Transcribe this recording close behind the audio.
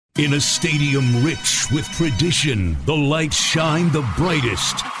In a stadium rich with tradition, the lights shine the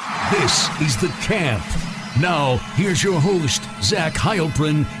brightest. This is The Camp. Now, here's your host, Zach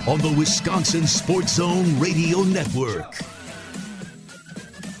Heilprin, on the Wisconsin Sports Zone Radio Network.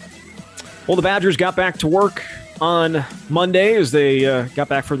 Well, the Badgers got back to work on Monday as they got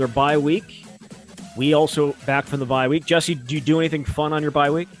back from their bye week. We also back from the bye week. Jesse, did you do anything fun on your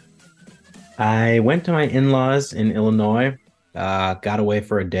bye week? I went to my in-laws in Illinois, got away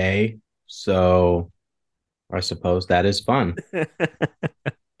for a day, so I suppose that is fun.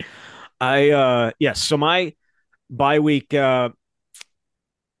 Yes, so my bye week, my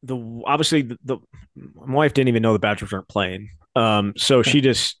wife didn't even know the Badgers weren't playing. So she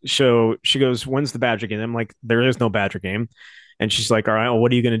goes, when's the Badger game? I'm like, there is no Badger game. And she's like, all right, well,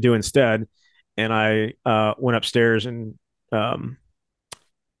 what are you going to do instead? And I went upstairs and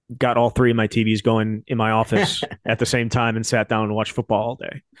got all three of my TVs going in my office at the same time and sat down and watched football all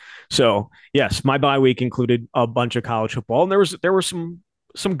day. So yes, my bye week included a bunch of college football, and there were some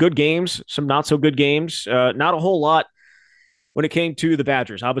good games, some not so good games. Not a whole lot when it came to the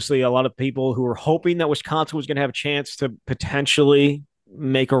Badgers. Obviously, a lot of people who were hoping that Wisconsin was going to have a chance to potentially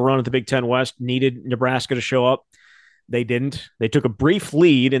make a run at the Big Ten West needed Nebraska to show up. They didn't. They took a brief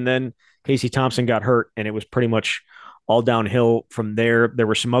lead, and then Casey Thompson got hurt, and it was pretty much all downhill from there. There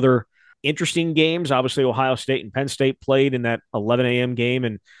were some other interesting games. Obviously, Ohio State and Penn State played in that 11 a.m. game,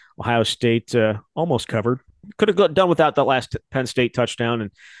 and Ohio State almost covered. Could have done without that last Penn State touchdown.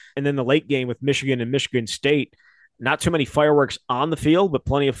 And then the late game with Michigan and Michigan State, not too many fireworks on the field, but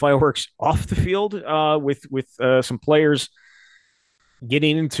plenty of fireworks off the field with some players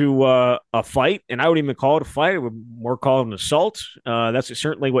getting into a fight. And I wouldn't even call it a fight. I would more call it an assault. That's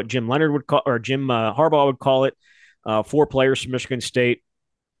certainly what Jim Leonard would call, or Jim Harbaugh would call it. 4 players from Michigan State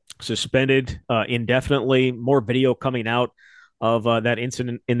suspended indefinitely. More video coming out of that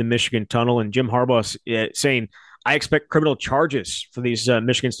incident in the Michigan tunnel. And Jim Harbaugh saying, I expect criminal charges for these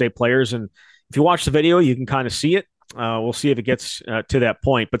Michigan State players. And if you watch the video, you can kind of see it. We'll see if it gets to that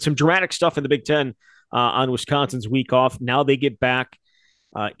point. But some dramatic stuff in the Big Ten on Wisconsin's week off. Now they get back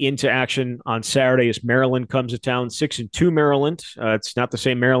into action on Saturday as Maryland comes to town. 6-2 Maryland. It's not the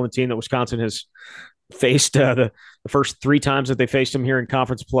same Maryland team that Wisconsin has faced the first 3 times that they faced them here in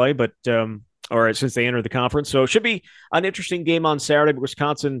conference play, but or since they entered the conference. So it should be an interesting game on Saturday, but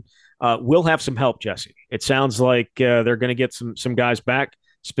Wisconsin will have some help, Jesse. It sounds like they're going to get some guys back,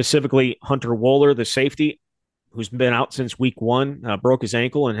 specifically Hunter Wohler, the safety, who's been out since week 1, broke his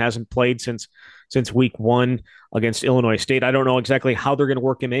ankle and hasn't played since week 1 against Illinois State. I don't know exactly how they're going to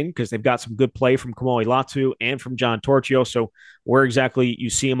work him in because they've got some good play from Kamoi Latu and from John Torchio. So where exactly you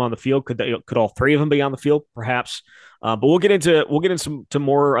see him on the field, could all 3 of them be on the field? Perhaps. But we'll get into some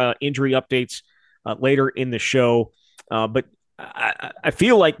more injury updates later in the show. But I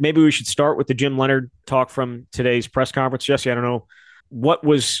feel like maybe we should start with the Jim Leonard talk from today's press conference. Jesse, I don't know what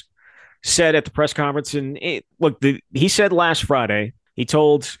was said at the press conference. And he said last Friday, he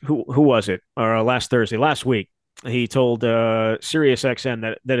told who was it? Or last week, he told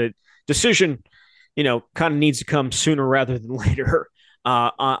SiriusXM that a decision, kind of needs to come sooner rather than later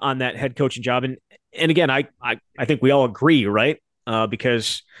on that head coaching job. And again, I think we all agree, right?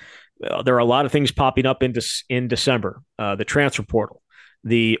 Because there are a lot of things popping up in December. The transfer portal,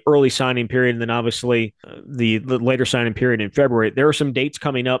 the early signing period, and then obviously the later signing period in February. There are some dates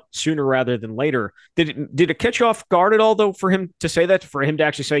coming up sooner rather than later. Did it catch you off guard at all, though, for him to say that? For him to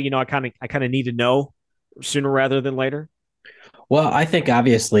actually say, I kind of need to know sooner rather than later? Well, I think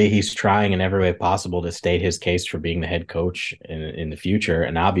obviously he's trying in every way possible to state his case for being the head coach in the future.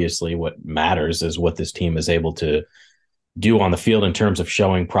 And obviously what matters is what this team is able to do on the field in terms of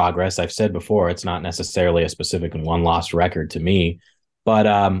showing progress. I've said before, it's not necessarily a specific and one-loss record to me. But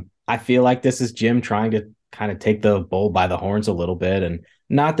I feel like this is Jim trying to kind of take the bull by the horns a little bit. And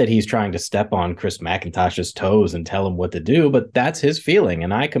not that he's trying to step on Chris McIntosh's toes and tell him what to do, but that's his feeling.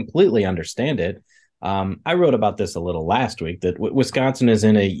 And I completely understand it. I wrote about this a little last week, that Wisconsin is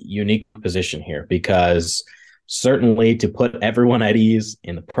in a unique position here because certainly to put everyone at ease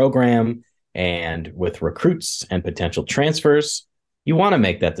in the program and with recruits and potential transfers, you want to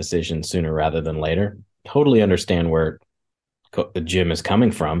make that decision sooner rather than later. Totally understand where Jim is coming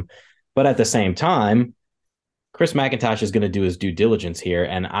from. But at the same time, Chris McIntosh is going to do his due diligence here.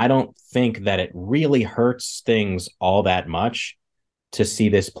 And I don't think that it really hurts things all that much to see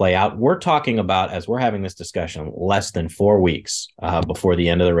this play out. We're talking about, as we're having this discussion, less than 4 weeks before the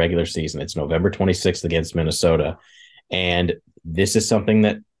end of the regular season. It's November 26th against Minnesota. And this is something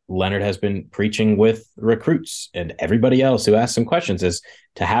that Leonard has been preaching with recruits and everybody else who asks some questions, is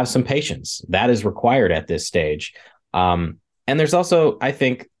to have some patience. That is required at this stage. And there's also, I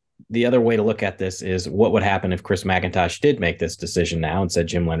think, the other way to look at this is what would happen if Chris McIntosh did make this decision now and said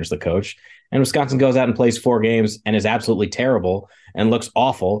Jim Leonard's the coach, and Wisconsin goes out and plays 4 games and is absolutely terrible and looks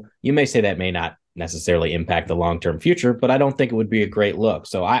awful. You may say that may not necessarily impact the long-term future, but I don't think it would be a great look.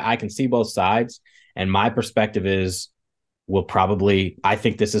 So I can see both sides. And my perspective is I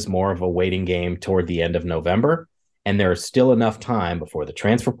think this is more of a waiting game toward the end of November. And there's still enough time before the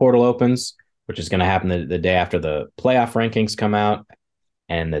transfer portal opens, which is going to happen the day after the playoff rankings come out,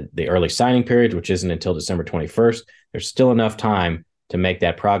 and the early signing period, which isn't until December 21st. There's still enough time to make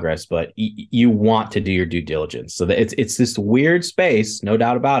that progress, but you want to do your due diligence. So that it's this weird space, no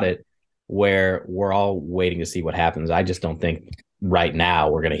doubt about it, where we're all waiting to see what happens. I just don't think right now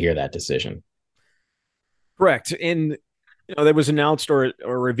we're going to hear that decision. Correct. And there was announced or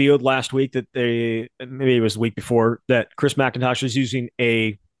revealed last week that maybe it was the week before, that Chris McIntosh is using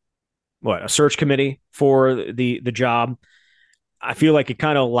a search committee for the job. I feel like it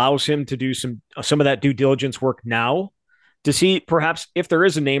kind of allows him to do some of that due diligence work now to see perhaps if there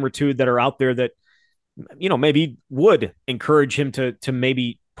is a name or two that are out there that, maybe would encourage him to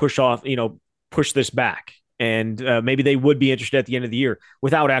maybe push this back. And maybe they would be interested at the end of the year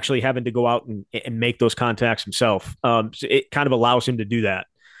without actually having to go out and make those contacts himself. So it kind of allows him to do that.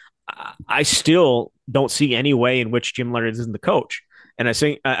 I still don't see any way in which Jim Leonard isn't the coach. And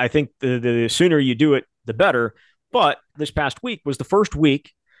I think the sooner you do it, the better. But this past week was the first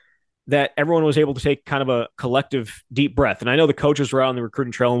week that everyone was able to take kind of a collective deep breath. And I know the coaches were out on the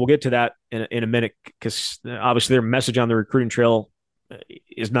recruiting trail, and we'll get to that in a minute, because obviously their message on the recruiting trail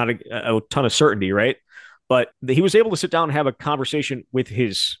is not a ton of certainty, right? But he was able to sit down and have a conversation with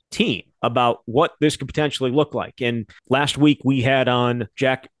his team about what this could potentially look like. And last week we had on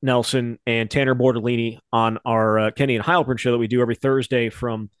Jack Nelson and Tanner Bordellini on our Kenny and Heilprin show that we do every Thursday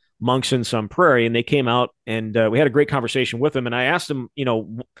from Monkson Sun Prairie. And they came out and we had a great conversation with them. And I asked them,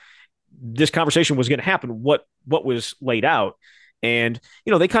 this conversation was going to happen, what was laid out. And,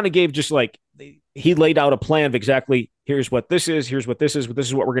 they kind of gave he laid out a plan of exactly, here's what this is, here's what this is, this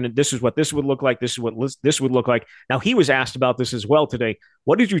is what this is what this would look like, this is what this would look like. Now, he was asked about this as well today.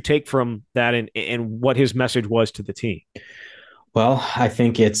 What did you take from that and what his message was to the team? Well, I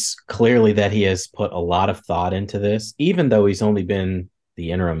think it's clearly that he has put a lot of thought into this, even though he's only been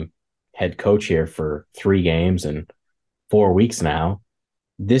the interim head coach here for 3 games and 4 weeks now.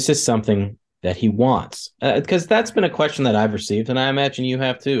 This is something that he wants, because that's been a question that I've received, and I imagine you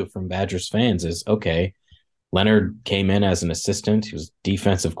have too, from Badgers fans, is, okay, Leonard came in as an assistant. He was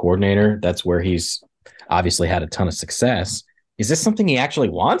defensive coordinator. That's where he's obviously had a ton of success. Is this something he actually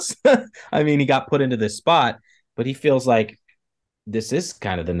wants? I mean, he got put into this spot, but he feels like this is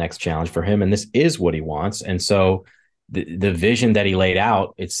kind of the next challenge for him, and this is what he wants. And so the vision that he laid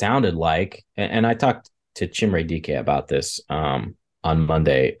out, it sounded like, and I talked to Chimere Dike about this on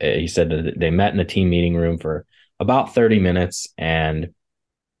Monday. He said that they met in a team meeting room for about 30 minutes, and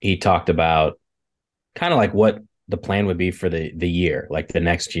he talked about kind of like what the plan would be for the year, like the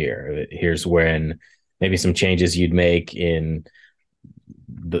next year. Here's when maybe some changes you'd make in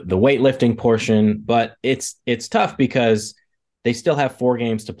the weightlifting portion, but it's tough because they still have 4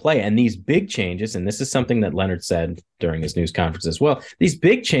 games to play. And these big changes, and this is something that Leonard said during his news conference as well, these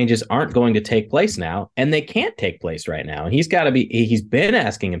big changes aren't going to take place now, and they can't take place right now. And he's been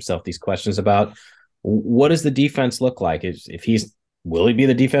asking himself these questions about, what does the defense look like? Will he be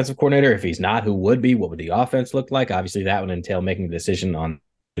the defensive coordinator? If he's not, who would be? What would the offense look like? Obviously, that would entail making a decision on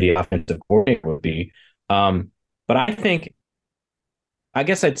who the offensive coordinator would be. But I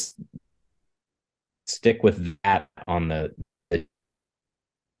guess I'd stick with that on the.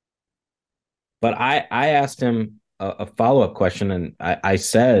 But I asked him a follow-up question, and I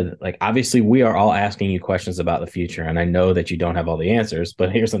said, like, obviously we are all asking you questions about the future, and I know that you don't have all the answers,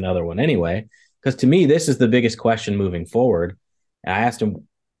 but here's another one anyway, because to me, this is the biggest question moving forward. And I asked him,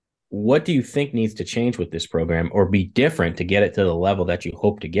 what do you think needs to change with this program or be different to get it to the level that you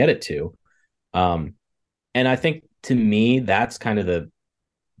hope to get it to? And I think, to me, that's kind of the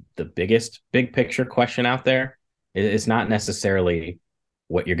biggest big picture question out there. It's not necessarily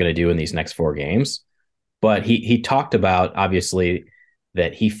what you're going to do in these next 4 games. But he talked about, obviously,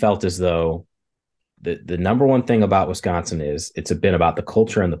 that he felt as though the number one thing about Wisconsin is it's a bit about the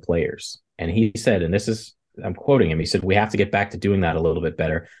culture and the players. And he said, and this is, I'm quoting him, he said, we have to get back to doing that a little bit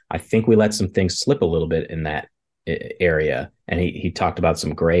better. I think we let some things slip a little bit in that area. And he talked about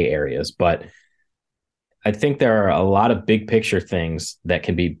some gray areas. But I think there are a lot of big picture things that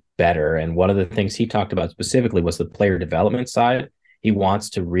can be better. And one of the things he talked about specifically was the player development side. He wants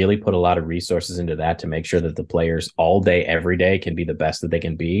to really put a lot of resources into that to make sure that the players all day, every day can be the best that they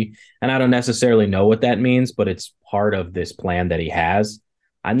can be. And I don't necessarily know what that means, but it's part of this plan that he has.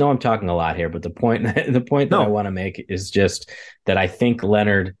 I know I'm talking a lot here, but the point that I No, want to make is just that I think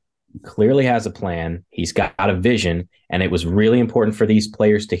Leonard clearly has a plan. He's got a vision, and it was really important for these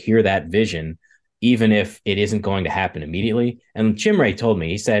players to hear that vision, even if it isn't going to happen immediately. And Jim Ray told me,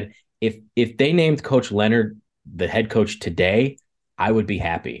 he said, if they named Coach Leonard the head coach today, I would be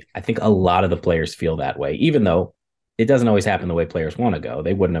happy. I think a lot of the players feel that way, even though it doesn't always happen the way players want to go.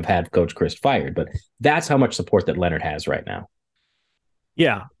 They wouldn't have had Coach Chryst fired, but that's how much support that Leonard has right now.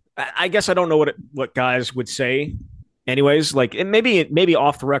 yeah, I guess I don't know what guys would say. Anyways, like maybe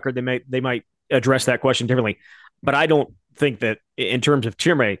off the record they might address that question differently, but I don't think that in terms of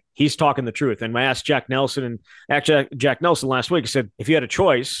Chimray, he's talking the truth. And I asked Jack Nelson, and actually Jack Nelson last week said, if you had a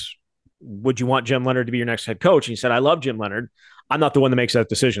choice, would you want Jim Leonard to be your next head coach? And he said, I love Jim Leonard. I'm not the one that makes that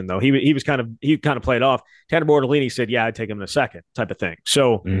decision, though. He kind of played off. Tanner Bortolini said, yeah, I'd take him in a second, type of thing.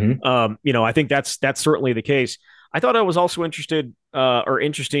 So, I think that's certainly the case. I thought I was also interesting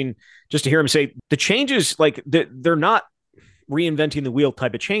just to hear him say the changes, like they're not reinventing the wheel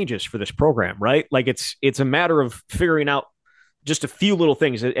type of changes for this program, right? Like it's a matter of figuring out just a few little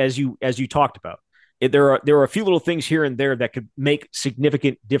things as you talked about. There are a few little things here and there that could make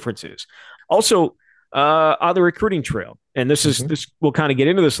significant differences. Also, on the recruiting trail, and this we'll kind of get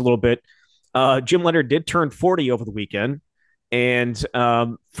into this a little bit. Jim Leonard did turn 40 over the weekend, and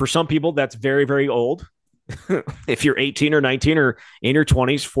for some people that's very, very old. If you're 18 or 19 or in your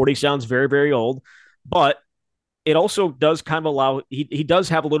 20s, 40 sounds very, very old, but it also does kind of allow, he does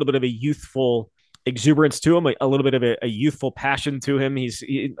have a little bit of a youthful exuberance to him, a little bit of a youthful passion to him.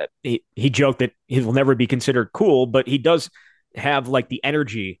 He joked that he will never be considered cool, but he does have like the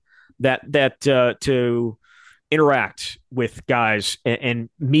energy that to interact with guys and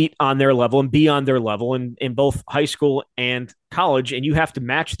meet on their level and be on their level in both high school and college. And you have to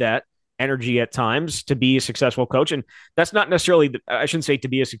match that energy at times to be a successful coach. And that's not necessarily, I shouldn't say to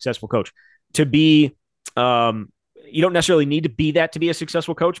be a successful coach, to be, you don't necessarily need to be that to be a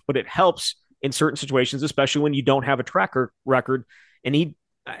successful coach, but it helps in certain situations, especially when you don't have a track record. And he,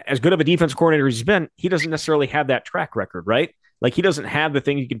 as good of a defense coordinator as he's been, he doesn't necessarily have that track record, right? Like he doesn't have the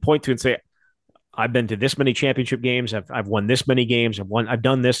thing you can point to and say, I've been to this many championship games. I've won this many games. I've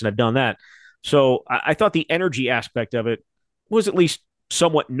done this and I've done that. So I thought the energy aspect of it was at least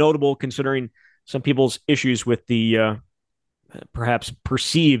somewhat notable, considering some people's issues with the perhaps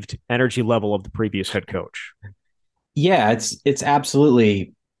perceived energy level of the previous head coach. Yeah, it's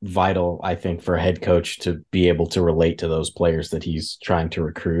absolutely vital, I think, for a head coach to be able to relate to those players that he's trying to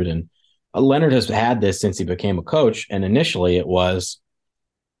recruit. And Leonard has had this since he became a coach. And initially it was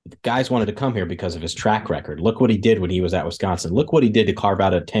the guys wanted to come here because of his track record. Look what he did when he was at Wisconsin. Look what he did to carve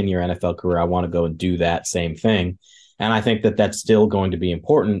out a 10-year NFL career. I want to go and do that same thing. And I think that that's still going to be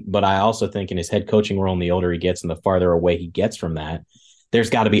important. But I also think in his head coaching role, and the older he gets and the farther away he gets from that,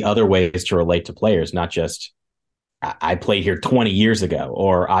 there's got to be other ways to relate to players, not just I played here 20 years ago,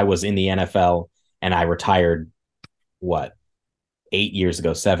 or I was in the NFL and I retired, 8 years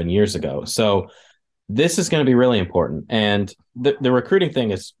ago, 7 years ago. So this is going to be really important. And the recruiting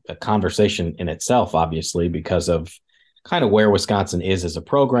thing is a conversation in itself, obviously, because of kind of where Wisconsin is as a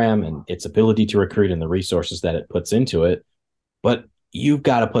program and its ability to recruit and the resources that it puts into it. But you've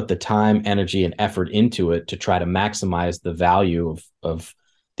got to put the time, energy, and effort into it to try to maximize the value of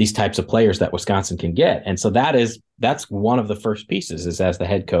these types of players that Wisconsin can get. And so that's one of the first pieces is, as the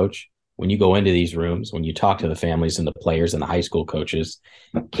head coach, when you go into these rooms, when you talk to the families and the players and the high school coaches,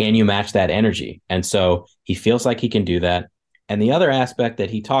 can you match that energy? And so he feels like he can do that. And the other aspect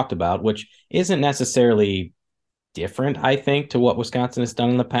that he talked about, which isn't necessarily different, I think, to what Wisconsin has done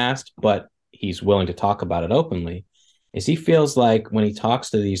in the past, but he's willing to talk about it openly, is he feels like when he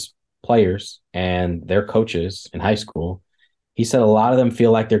talks to these players and their coaches in high school, he said a lot of them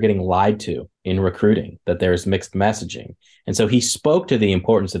feel like they're getting lied to in recruiting, that there's mixed messaging. And so he spoke to the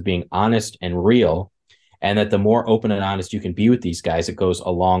importance of being honest and real, and that the more open and honest you can be with these guys, it goes a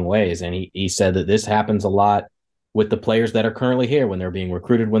long ways. And he said that this happens a lot with the players that are currently here when they're being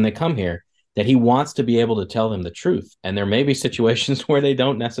recruited when they come here, that he wants to be able to tell them the truth. And there may be situations where they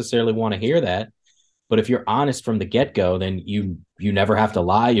don't necessarily want to hear that. But if you're honest from the get-go, then you never have to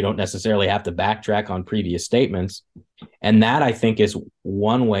lie. You don't necessarily have to backtrack on previous statements. And that, I think, is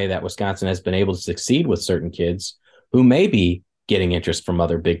one way that Wisconsin has been able to succeed with certain kids who may be getting interest from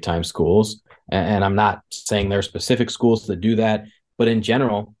other big-time schools. And I'm not saying there are specific schools that do that, but in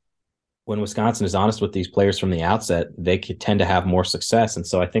general, when Wisconsin is honest with these players from the outset, they could tend to have more success. And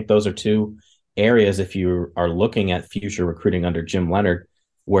so I think those are two areas, if you are looking at future recruiting under Jim Leonard,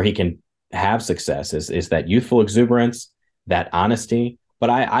 where he can have success is that youthful exuberance, that honesty, But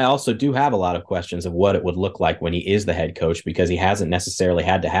I also do have a lot of questions of what it would look like when he is the head coach, because he hasn't necessarily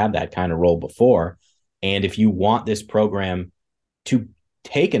had to have that kind of role before. And if you want this program to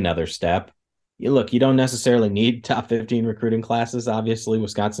take another step, you don't necessarily need top 15 recruiting classes. Obviously,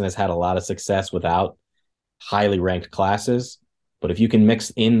 Wisconsin has had a lot of success without highly ranked classes. But if you can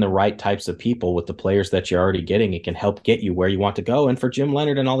mix in the right types of people with the players that you're already getting, it can help get you where you want to go. And for Jim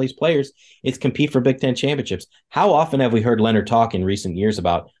Leonhard and all these players, it's compete for Big Ten championships. How often have we heard Leonhard talk in recent years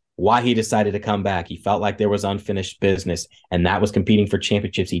about why he decided to come back? He felt like there was unfinished business, and that was competing for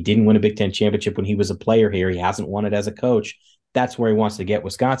championships. He didn't win a Big Ten championship when he was a player here. He hasn't won it as a coach. That's where he wants to get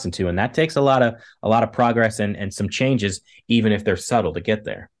Wisconsin to. And that takes a lot of progress and some changes, even if they're subtle, to get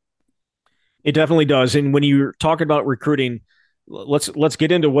there. It definitely does. And when you're talking about recruiting, let's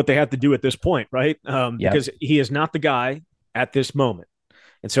get into what they have to do at this point, right? Because he is not the guy at this moment.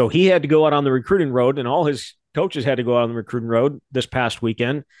 And so he had to go out on the recruiting road, and all his coaches had to go out on the recruiting road this past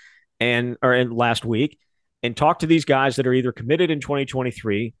weekend or last week and talk to these guys that are either committed in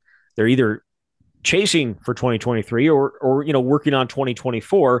 2023, they're either chasing for 2023 or working on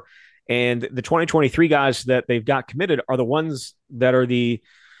 2024. And the 2023 guys that they've got committed are the ones that are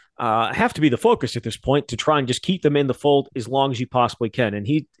have to be the focus at this point, to try and just keep them in the fold as long as you possibly can. And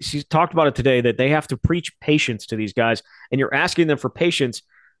he's talked about it today, that they have to preach patience to these guys, and you're asking them for patience,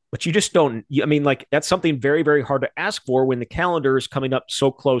 but you just don't. I mean, like, that's something very, very hard to ask for when the calendar is coming up so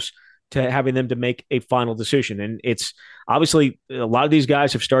close to having them to make a final decision. And it's obviously a lot of these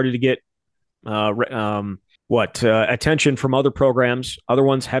guys have started to get attention from other programs. Other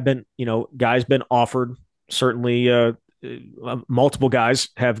ones have been, guys been offered. Certainly, multiple guys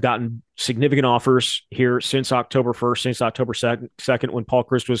have gotten significant offers here since October 1st, since October 2nd, when Paul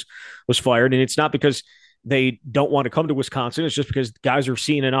Chryst was fired. And it's not because they don't want to come to Wisconsin. It's just because guys are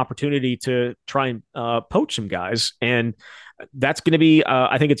seeing an opportunity to try and poach some guys. And that's going to be,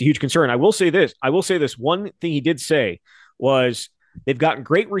 I think it's a huge concern. I will say this. One thing he did say was they've gotten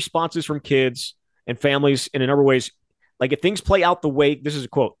great responses from kids and families. And in other ways, like, if things play out the way, this is a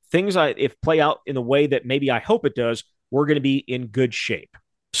quote, if play out in the way that maybe I hope it does, we're going to be in good shape.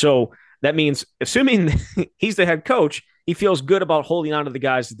 So that means, assuming he's the head coach, he feels good about holding on to the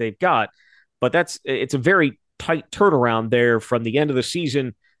guys that they've got. But it's a very tight turnaround there from the end of the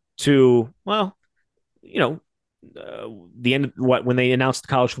season to, the end of when they announced the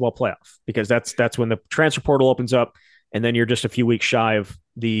college football playoff, because that's when the transfer portal opens up, and then you're just a few weeks shy of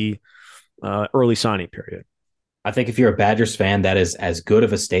the early signing period. I think if you're a Badgers fan, that is as good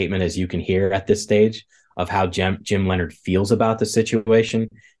of a statement as you can hear at this stage of how Jim Leonhard feels about the situation.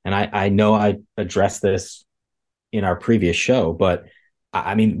 And I know I addressed this in our previous show, but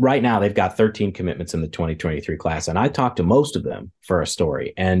I mean, right now they've got 13 commitments in the 2023 class, and I talked to most of them for a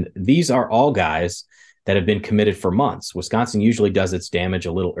story. And these are all guys that have been committed for months. Wisconsin usually does its damage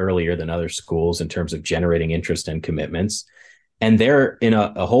a little earlier than other schools in terms of generating interest and commitments. And they're in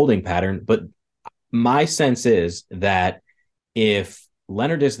a holding pattern. But my sense is that if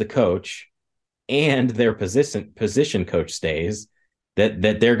Leonhard is the coach and their position coach stays, that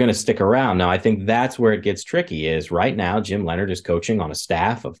they're going to stick around. Now, I think that's where it gets tricky. Is right now Jim Leonhard is coaching on a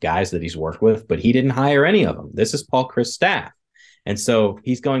staff of guys that he's worked with, but he didn't hire any of them. This is Paul Chryst's staff. And so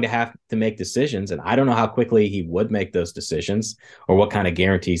he's going to have to make decisions. And I don't know how quickly he would make those decisions or what kind of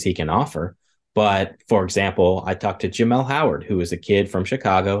guarantees he can offer. But for example, I talked to Jamel Howard, who is a kid from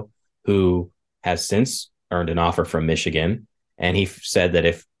Chicago who has since earned an offer from Michigan. And he said that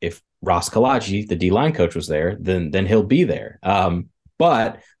if Ross Kalaji, the D-line coach, was there, then he'll be there.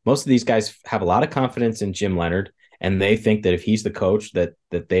 But most of these guys have a lot of confidence in Jim Leonhard, and they think that if he's the coach, that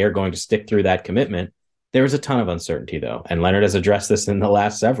they are going to stick through that commitment. There is a ton of uncertainty, though, and Leonhard has addressed this in the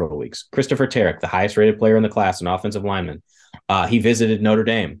last several weeks. Christopher Tarrick, the highest-rated player in the class, an offensive lineman, he visited Notre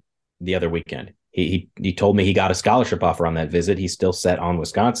Dame the other weekend. He told me he got a scholarship offer on that visit. He's still set on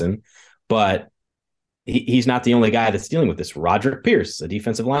Wisconsin, but he's not the only guy that's dealing with this. Roderick Pierce, a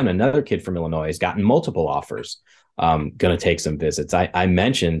defensive lineman, another kid from Illinois, has gotten multiple offers. Going to take some visits. I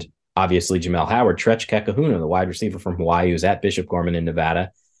mentioned, obviously, Jamel Howard. Tretch Kekahuna, the wide receiver from Hawaii, who's at Bishop Gorman in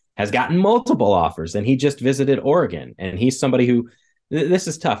Nevada, has gotten multiple offers, and he just visited Oregon. And he's somebody who, this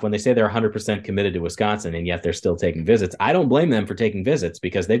is tough when they say they're 100% committed to Wisconsin, and yet they're still taking visits. I don't blame them for taking visits,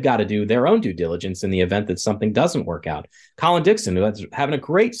 because they've got to do their own due diligence in the event that something doesn't work out. Colin Dixon, who's having a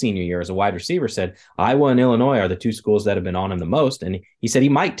great senior year as a wide receiver, said Iowa and Illinois are the two schools that have been on him the most, and he said he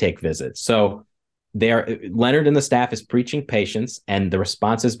might take visits. So Leonhard and the staff is preaching patience, and the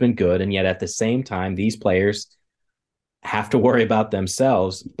response has been good. And yet at the same time, these players have to worry about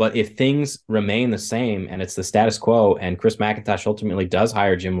themselves. But if things remain the same and it's the status quo, and Chris McIntosh ultimately does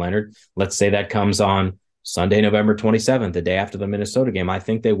hire Jim Leonhard, let's say that comes on Sunday, November 27th, the day after the Minnesota game. I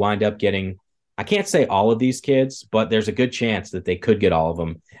think they wind up getting, I can't say all of these kids, but there's a good chance that they could get all of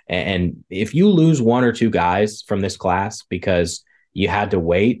them. And if you lose one or two guys from this class because you had to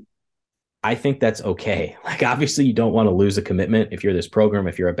wait, I think that's okay. Like, obviously, you don't want to lose a commitment if you're this program,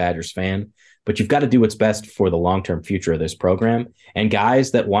 if you're a Badgers fan, but you've got to do what's best for the long-term future of this program. And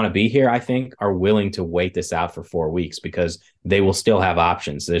guys that want to be here, I think, are willing to wait this out for 4 weeks because they will still have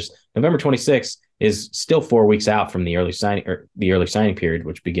options. There's November 26th is still 4 weeks out from the early signing period,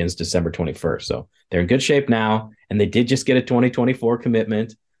 which begins December 21st. So they're in good shape now. And they did just get a 2024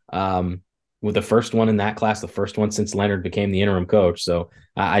 commitment. With the first one in that class, the first one since Leonard became the interim coach. So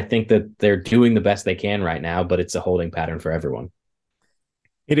I think that they're doing the best they can right now, but it's a holding pattern for everyone.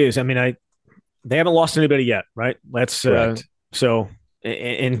 It is. I mean, they haven't lost anybody yet, right? So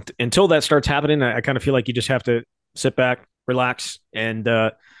until that starts happening, I kind of feel like you just have to sit back, relax, and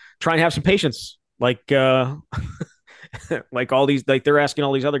try and have some patience. Like like all these, like they're asking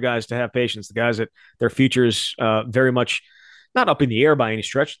all these other guys to have patience. The guys that their futures very much not up in the air by any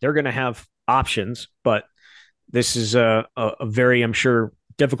stretch. They're going to have options, but this is a very, I'm sure,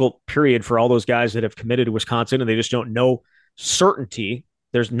 difficult period for all those guys that have committed to Wisconsin and they just don't know certainty.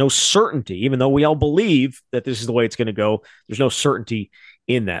 There's no certainty, even though we all believe that this is the way it's going to go. There's no certainty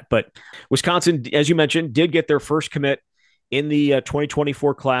in that. But Wisconsin, as you mentioned, did get their first commit in the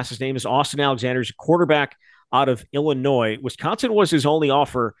 2024 class. His name is Austin Alexander. He's a quarterback out of Illinois. Wisconsin was his only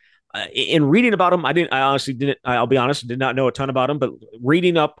offer. In reading about him, I'll be honest, did not know a ton about him, but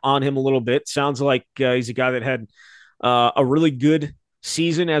reading up on him a little bit, sounds like he's a guy that had a really good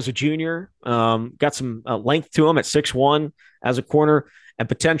season as a junior, got some length to him at 6'1" as a corner, and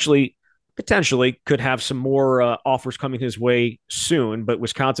potentially could have some more offers coming his way soon. But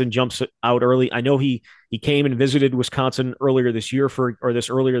Wisconsin jumps out early. I know he came and visited Wisconsin earlier this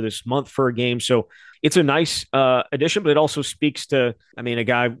month for a game. So it's a nice addition, but it also speaks to, I mean, a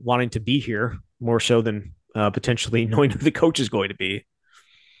guy wanting to be here more so than potentially knowing who the coach is going to be.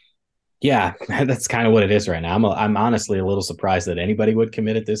 Yeah, that's kind of what it is right now. I'm honestly a little surprised that anybody would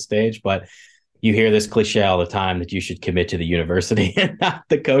commit at this stage, but you hear this cliche all the time that you should commit to the university and not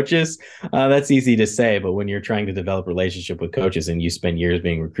the coaches. That's easy to say, but when you're trying to develop a relationship with coaches and you spend years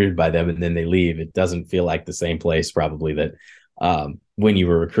being recruited by them and then they leave, it doesn't feel like the same place probably that when you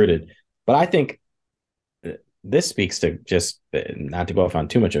were recruited. But I think this speaks to, just not to go off on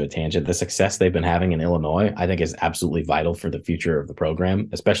too much of a tangent, the success they've been having in Illinois, I think is absolutely vital for the future of the program,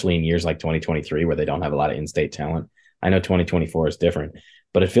 especially in years like 2023 where they don't have a lot of in-state talent. I know 2024 is different,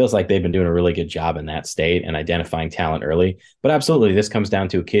 but it feels like they've been doing a really good job in that state and identifying talent early. But absolutely, this comes down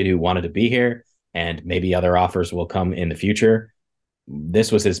to a kid who wanted to be here, and maybe other offers will come in the future.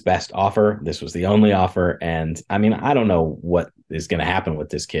 This was his best offer. This was the only offer. And I mean, I don't know what is going to happen with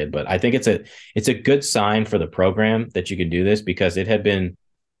this kid, but I think it's a good sign for the program that you can do this, because it had been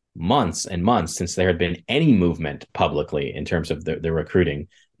months and months since there had been any movement publicly in terms of the recruiting.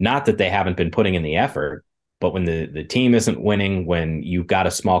 Not that they haven't been putting in the effort, but when the team isn't winning, when you've got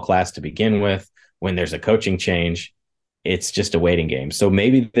a small class to begin with, when there's a coaching change, it's just a waiting game. So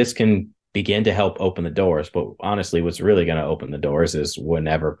maybe this can begin to help open the doors. But honestly, what's really going to open the doors is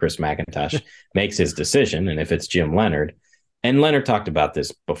whenever Chris McIntosh makes his decision. And if it's Jim Leonhard, and Leonhard talked about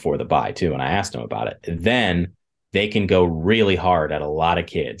this before the bye too, and I asked him about it, then they can go really hard at a lot of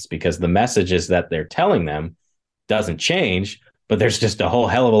kids, because the messages that they're telling them doesn't change, but there's just a whole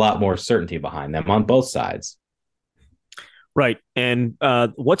hell of a lot more certainty behind them on both sides. Right. And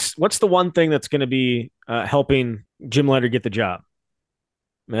what's the one thing that's going to be helping Jim Leonhard get the job?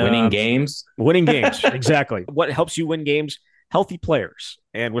 Winning games. Winning games. Exactly. What helps you win games? Healthy players.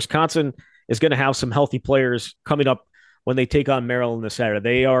 And Wisconsin is going to have some healthy players coming up when they take on Maryland this Saturday.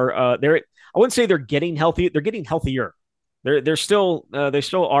 They are I wouldn't say they're getting healthy. They're getting healthier. They still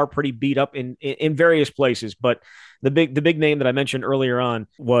are pretty beat up in various places, but the big name that I mentioned earlier on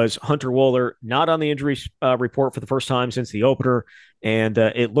was Hunter Wohler, not on the injury report for the first time since the opener, and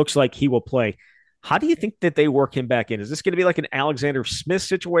it looks like he will play. How do you think that they work him back in? Is this going to be like an Alexander Smith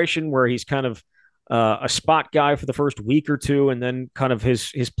situation where he's kind of a spot guy for the first week or two, and then kind of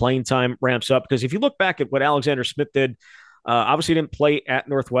his playing time ramps up? Because if you look back at what Alexander Smith did, obviously he didn't play at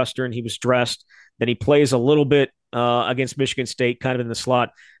Northwestern. He was dressed. Then he plays a little bit against Michigan State, kind of in the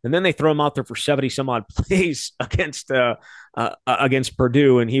slot, and then they throw him out there for 70 some odd plays against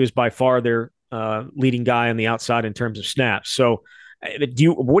Purdue, and he was by far their leading guy on the outside in terms of snaps. So,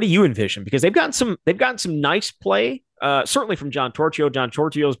 what do you envision? Because they've gotten some nice play, certainly from John Torchio. John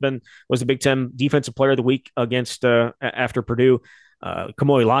Torchio was the Big Ten Defensive Player of the Week against after Purdue.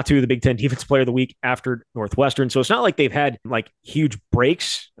 Kamoi Latu, the Big Ten Defense Player of the Week after Northwestern. So it's not like they've had like huge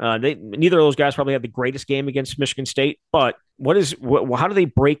breaks. Neither of those guys probably had the greatest game against Michigan State. But how do they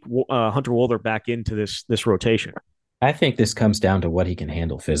break Hunter Wohler back into this rotation? I think this comes down to what he can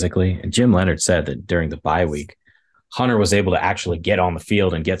handle physically. And Jim Leonhard said that during the bye week, Hunter was able to actually get on the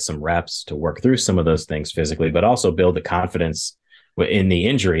field and get some reps to work through some of those things physically, but also build the confidence in the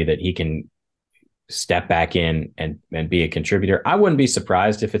injury that he can step back in and be a contributor. I wouldn't be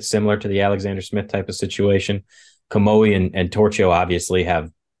surprised if it's similar to the Alexander Smith type of situation. Kamoi and Torchio obviously have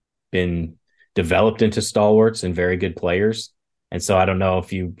been developed into stalwarts and very good players. And so I don't know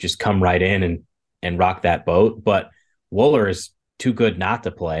if you just come right in and rock that boat, but Wohler is too good not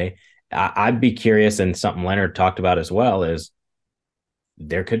to play. I'd be curious, and something Leonhard talked about as well, is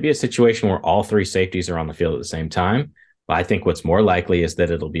there could be a situation where all three safeties are on the field at the same time. But I think what's more likely is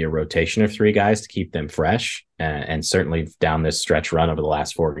that it'll be a rotation of three guys to keep them fresh. And certainly down this stretch run over the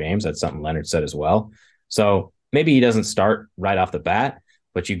last 4 games, that's something Leonhard said as well. So maybe he doesn't start right off the bat,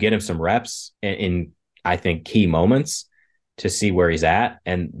 but you get him some reps in I think, key moments to see where he's at.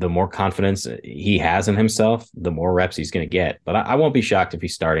 And the more confidence he has in himself, the more reps he's going to get. But I won't be shocked if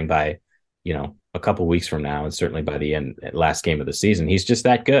he's starting by, a couple of weeks from now, and certainly by the last game of the season. He's just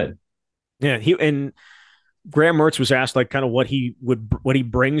that good. Yeah. And Graham Mertz was asked like kind of what he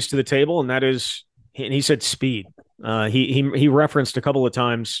brings to the table. And that is, and he said speed. He referenced a couple of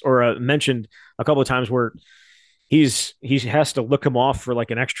times or mentioned a couple of times where he has to look him off for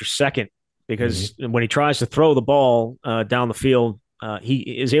like an extra second, because when he tries to throw the ball down the field, he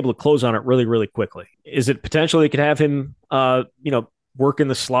is able to close on it really, really quickly. Is it potentially could have him, work in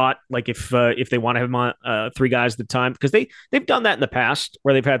the slot, like if they want to have him on 3 guys at the time? Because they've done that in the past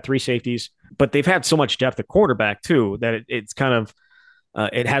where they've had 3 safeties, but they've had so much depth at cornerback too that it's kind of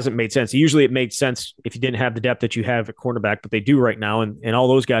it hasn't made sense. Usually it made sense if you didn't have the depth that you have at cornerback, but they do right now, and all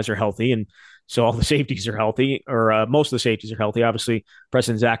those guys are healthy, and so all the safeties are healthy, or most of the safeties are healthy. Obviously,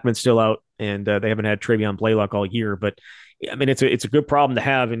 Preston Zachman's still out, and they haven't had Travion Blaylock all year. But I mean, it's a good problem to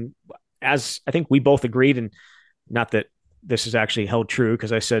have, and as I think we both agreed, and not that this is actually held true,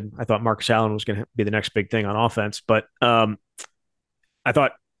 because I said I thought Marcus Allen was going to be the next big thing on offense, but I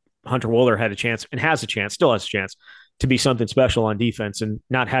thought Hunter Wohler had a chance, and still has a chance to be something special on defense, and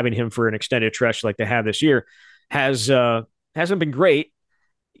not having him for an extended stretch like they have this year hasn't been great.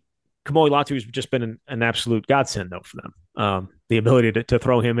 Kamoi Latu has just been an absolute godsend, though, for them. The ability to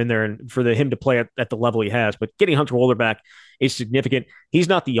throw him in there and for him to play at the level he has. But getting Hunter Wohler back is significant. He's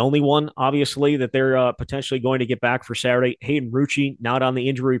not the only one, obviously, that they're potentially going to get back for Saturday. Hayden Rucci, not on the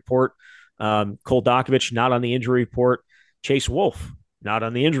injury report. Cole Dakovich, not on the injury report. Chase Wolf, not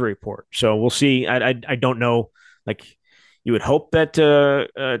on the injury report. So we'll see. I don't know. Like, you would hope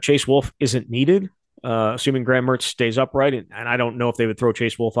that Chase Wolf isn't needed, assuming Graham Mertz stays upright. And I don't know if they would throw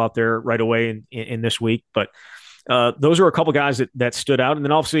Chase Wolf out there right away in this week. But those are a couple guys that stood out. And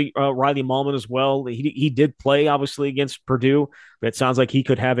then obviously Riley Mahlman as well. He did play, obviously, against Purdue, but it sounds like he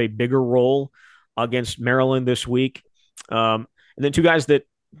could have a bigger role against Maryland this week. And then 2 guys that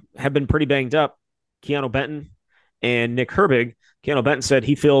have been pretty banged up, Keanu Benton and Nick Herbig. Keanu Benton said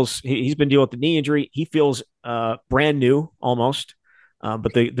he feels he's been dealing with the knee injury. He feels brand new almost.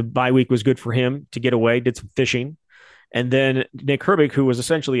 But the bye week was good for him to get away, did some fishing. And then Nick Herbig, who was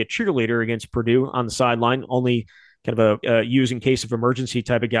essentially a cheerleader against Purdue on the sideline, only kind of a use in case of emergency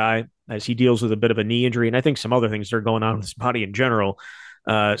type of guy as he deals with a bit of a knee injury. And I think some other things that are going on with his body in general,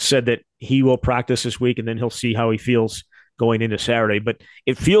 said that he will practice this week, and then he'll see how he feels going into Saturday. But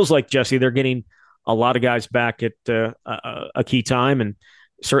it feels like, Jesse, they're getting a lot of guys back at a key time. And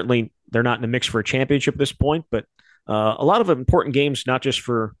certainly they're not in the mix for a championship at this point, but a lot of important games, not just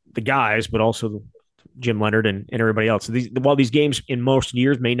for the guys, but also Jim Leonhard and everybody else. So while these games in most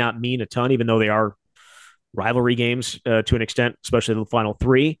years may not mean a ton, even though they are rivalry games to an extent, especially the final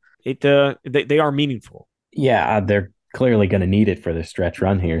 3, they are meaningful. Yeah, they're clearly going to need it for the stretch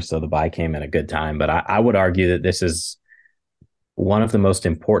run here. So the bye came at a good time. But I would argue that this is one of the most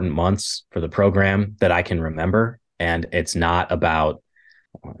important months for the program that I can remember. And it's not about,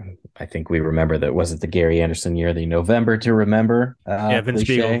 I think we remember that, was it the Gary Anderson year, the November to remember Vince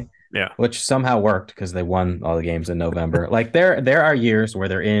Spiegel. Yeah, which somehow worked because they won all the games in November. Like there are years where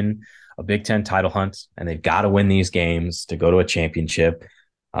they're in a Big Ten title hunt and they've got to win these games to go to a championship.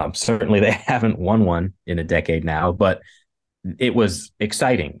 Certainly they haven't won one in a decade now, but it was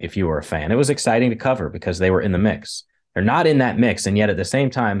exciting if you were a fan. It was exciting to cover because they were in the mix. They're not in that mix, and yet at the same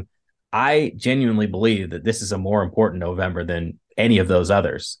time, I genuinely believe that this is a more important November than any of those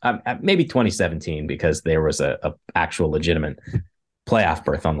others. Maybe 2017 because there was a actual legitimate playoff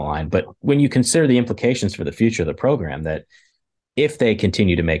berth on the line. But when you consider the implications for the future of the program, that if they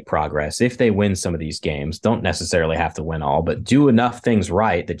continue to make progress, if they win some of these games, don't necessarily have to win all, but do enough things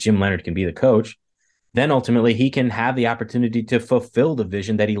right that Jim Leonhard can be the coach, then ultimately he can have the opportunity to fulfill the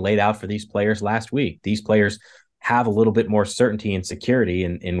vision that he laid out for these players last week. These players have a little bit more certainty and security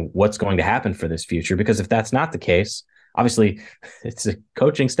in what's going to happen for this future, because if that's not the case, obviously it's a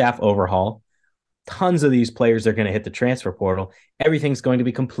coaching staff overhaul. Tons of these players are going to hit the transfer portal. Everything's going to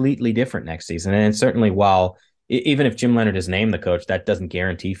be completely different next season. And certainly, while even if Jim Leonhard is named the coach, that doesn't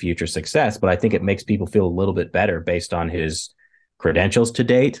guarantee future success. But I think it makes people feel a little bit better based on his credentials to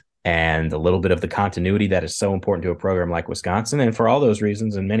date and a little bit of the continuity that is so important to a program like Wisconsin. And for all those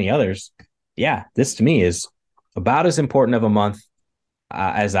reasons and many others, yeah, this to me is about as important of a month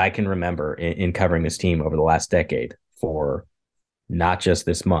as I can remember in covering this team over the last decade, for not just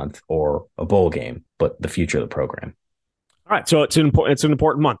this month or a bowl game, but the future of the program. All right, so it's an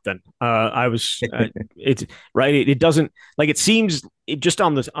important month then. It's right. It doesn't, like, it seems just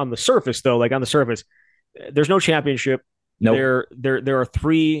on the surface though. Like on the surface, there's no championship. Nope. There are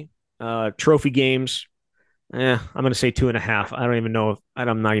 3 trophy games. I'm going to say 2.5. I don't even know if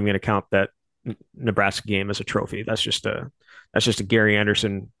I'm not even going to count that Nebraska game as a trophy. That's just a Gary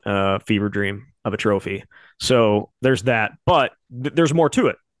Anderson fever dream of a trophy. So there's that, but there's more to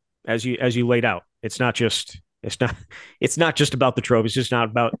it, as you laid out. It's not just about the trophy. It's just not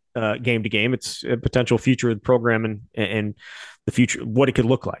about game to game. It's a potential future of the program and the future, what it could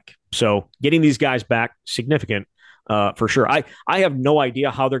look like. So getting these guys back, significant for sure. I have no idea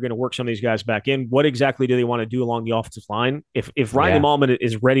how they're going to work some of these guys back in. What exactly do they want to do along the offensive line? If Riley Mahlman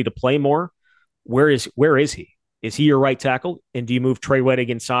is ready to play more, where is he? Is he your right tackle? And do you move Trey Wettig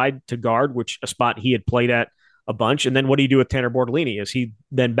inside to guard, which a spot he had played at a bunch? And then what do you do with Tanner Bortolini? Is he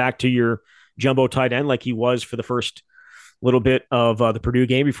then back to your jumbo tight end like he was for the first little bit of the Purdue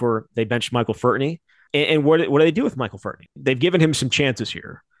game before they benched Michael Furtney? And what do they do with Michael Furtney? They've given him some chances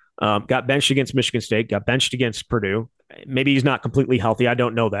here. Got benched against Michigan State, got benched against Purdue. Maybe he's not completely healthy. I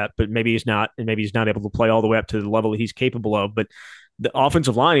don't know that, but maybe he's not, and maybe he's not able to play all the way up to the level that he's capable of. But the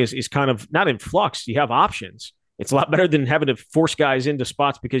offensive line is kind of not in flux. You have options. It's a lot better than having to force guys into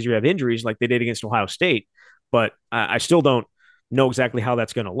spots because you have injuries like they did against Ohio State. But I still don't know exactly how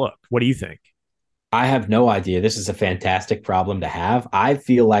that's going to look. What do you think? I have no idea. This is a fantastic problem to have. I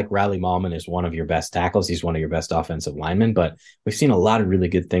feel like Riley Mahlman is one of your best tackles. He's one of your best offensive linemen, but we've seen a lot of really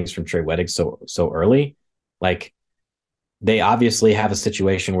good things from Trey Wettig so early. Like, they obviously have a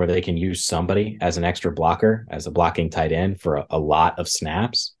situation where they can use somebody as an extra blocker, as a blocking tight end for a lot of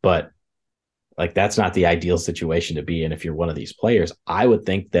snaps, but like, that's not the ideal situation to be in if you're one of these players. I would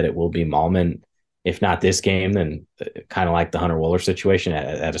think that it will be Mahlman, if not this game, then kind of like the Hunter Wohler situation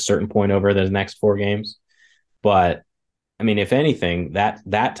at a certain point over the next 4 games. But I mean, if anything,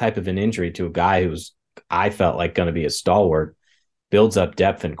 that type of an injury to a guy who's, I felt like, going to be a stalwart, builds up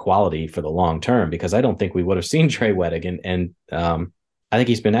depth and quality for the long term, because I don't think we would have seen Trey Wettig, and I think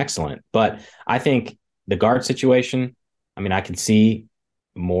he's been excellent. But I think the guard situation, I mean, I can see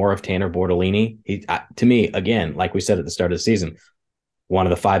more of Tanner Bortolini. To me, again, like we said at the start of the season, one of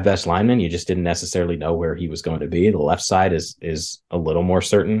the 5 best linemen. You just didn't necessarily know where he was going to be. The left side is a little more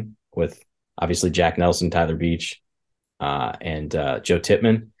certain, with obviously Jack Nelson, Tyler Beach, and Joe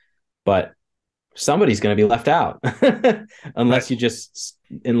Tippmann. But somebody's going to be left out unless you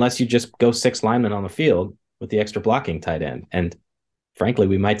just go 6 linemen on the field with the extra blocking tight end. And frankly,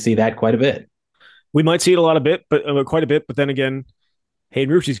 we might see that quite a bit. We might see it quite a bit. But then again,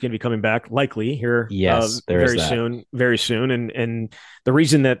 Hayden Rucci's going to be coming back likely here very soon. And the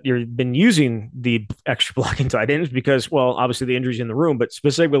reason that you've been using the extra blocking tight end is because, well, obviously the injuries in the room, but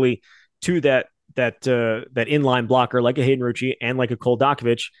specifically to that inline blocker like a Hayden Rucci and like a Cole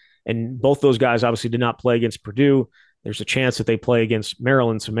Dakovich. And both those guys obviously did not play against Purdue. There's a chance that they play against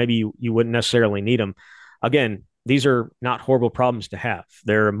Maryland, so maybe you wouldn't necessarily need them. Again, these are not horrible problems to have.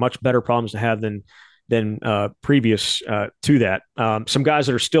 They're much better problems to have than previous to that. Some guys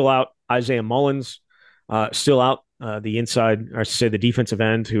that are still out: Isaiah Mullins, still out. The inside, or I should say, the defensive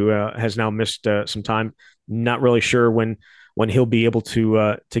end, who has now missed some time. Not really sure when he'll be able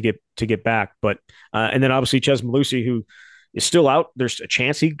to get back. But and then obviously Chez Mellusi, who is still out. There's a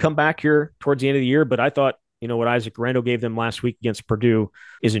chance he could come back here towards the end of the year. But I thought, what Isaac Guerendo gave them last week against Purdue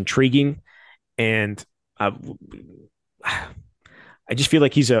is intriguing, and I just feel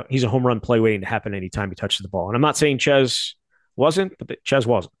like he's a home run play waiting to happen anytime he touches the ball. And I'm not saying Chez wasn't, but Chez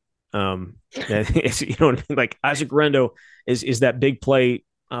wasn't. It's, what I mean? Like, Isaac Guerendo is that big play,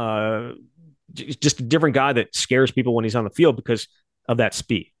 just a different guy that scares people when he's on the field because of that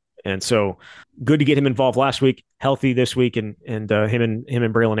speed. And so good to get him involved last week, healthy this week, and him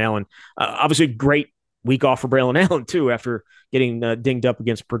and Braylon Allen. Obviously, great week off for Braylon Allen too after getting dinged up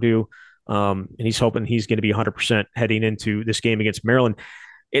against Purdue. And he's hoping he's going to be 100% heading into this game against Maryland.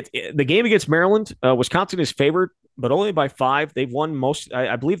 The game against Maryland, Wisconsin is favored, but only by 5. They've won most.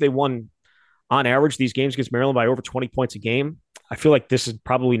 I believe they won on average these games against Maryland by over 20 points a game. I feel like this is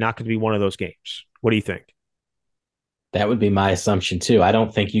probably not going to be one of those games. What do you think? That would be my assumption too. I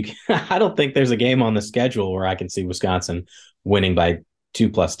don't think I don't think there's a game on the schedule where I can see Wisconsin winning by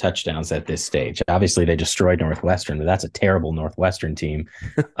 2+ touchdowns at this stage. Obviously, they destroyed Northwestern, but that's a terrible Northwestern team.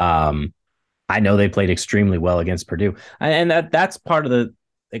 I know they played extremely well against Purdue, and that's part of the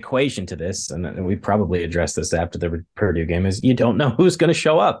equation to this. And we probably addressed this after the Purdue game: is you don't know who's going to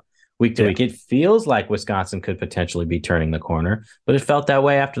show up week to week. It feels like Wisconsin could potentially be turning the corner, but it felt that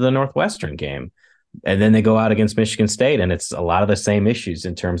way after the Northwestern game. And then they go out against Michigan State, and it's a lot of the same issues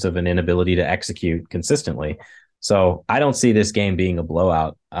in terms of an inability to execute consistently. So I don't see this game being a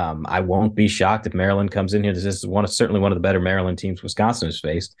blowout. I won't be shocked if Maryland comes in here. This is certainly one of the better Maryland teams Wisconsin has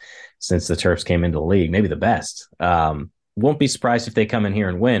faced since the Terps came into the league, maybe the best. Won't be surprised if they come in here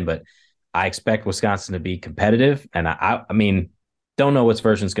and win, but I expect Wisconsin to be competitive. And I mean, don't know which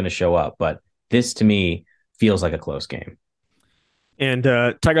version is going to show up, but this to me feels like a close game. And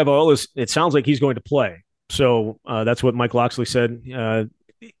Tagovailoa, it sounds like he's going to play. So that's what Mike Locksley said.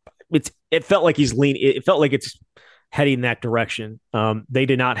 It felt like he's lean. It felt like it's heading that direction. They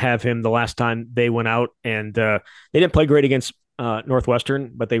did not have him the last time they went out, and they didn't play great against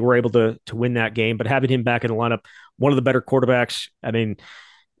Northwestern, but they were able to win that game. But having him back in the lineup, one of the better quarterbacks. I mean,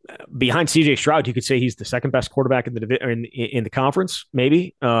 behind C.J. Stroud, you could say he's the second best quarterback in the conference,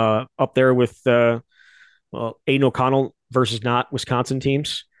 maybe up there with Aiden O'Connell versus not Wisconsin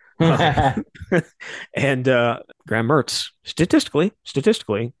teams. And Graham Mertz,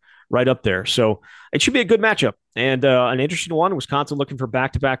 statistically, right up there. So it should be a good matchup and an interesting one. Wisconsin looking for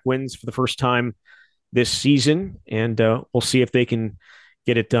back-to-back wins for the first time this season, and we'll see if they can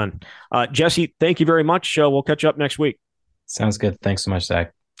get it done. Jesse, thank you very much. We'll catch up next week. Sounds good. Thanks so much,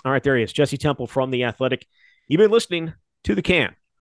 Zach. All right, there he is, Jesse Temple from The Athletic. You've been listening to The Camp.